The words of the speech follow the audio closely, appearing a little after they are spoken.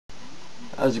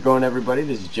How's it going, everybody?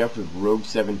 This is Jeff with Rogue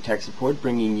 7 Tech Support,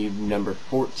 bringing you number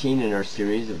 14 in our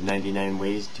series of 99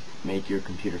 ways to make your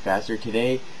computer faster.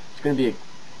 Today, it's going to be a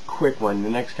quick one. The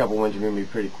next couple ones are going to be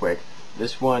pretty quick.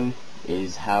 This one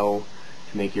is how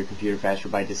to make your computer faster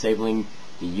by disabling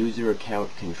the user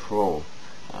account control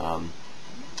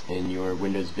in your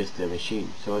Windows Vista machine.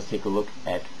 So let's take a look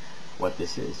at what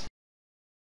this is.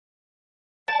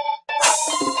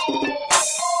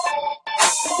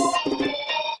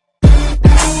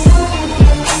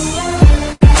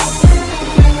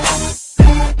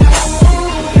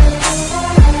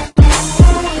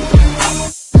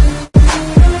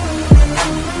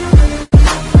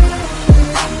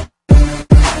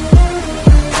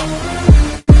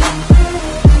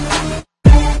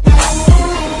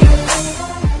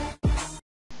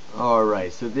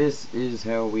 Alright, so this is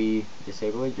how we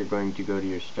disable it. You're going to go to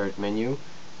your Start menu,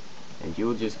 and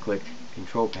you'll just click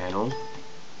Control Panel. Go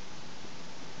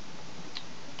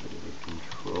to the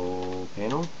Control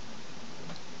Panel,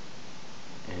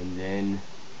 and then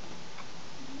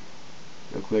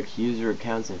you'll click User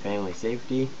Accounts and Family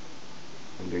Safety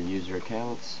under User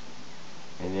Accounts,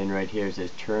 and then right here it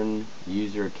says Turn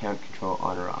User Account Control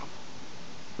on or off.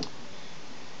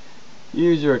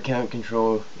 User account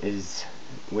control is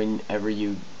whenever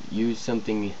you use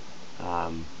something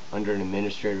under an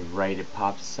administrative right, it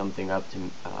pops something up to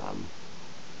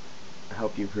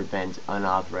help you prevent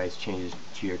unauthorized changes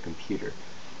to your computer.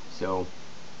 So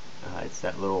it's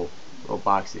that little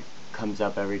box that comes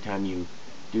up every time you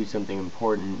do something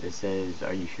important that says,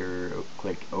 are you sure?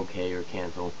 Click OK or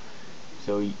cancel.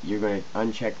 So you're going to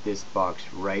uncheck this box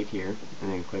right here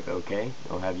and then click OK.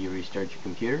 It'll have you restart your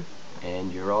computer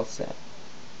and you're all set.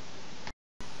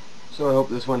 So I hope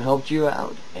this one helped you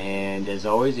out, and as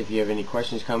always, if you have any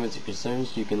questions, comments, or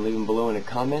concerns, you can leave them below in a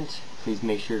comment. Please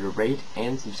make sure to rate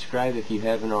and subscribe if you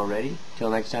haven't already. Till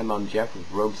next time, I'm Jeff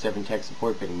with Rogue 7 Tech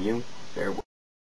Support, bidding you farewell.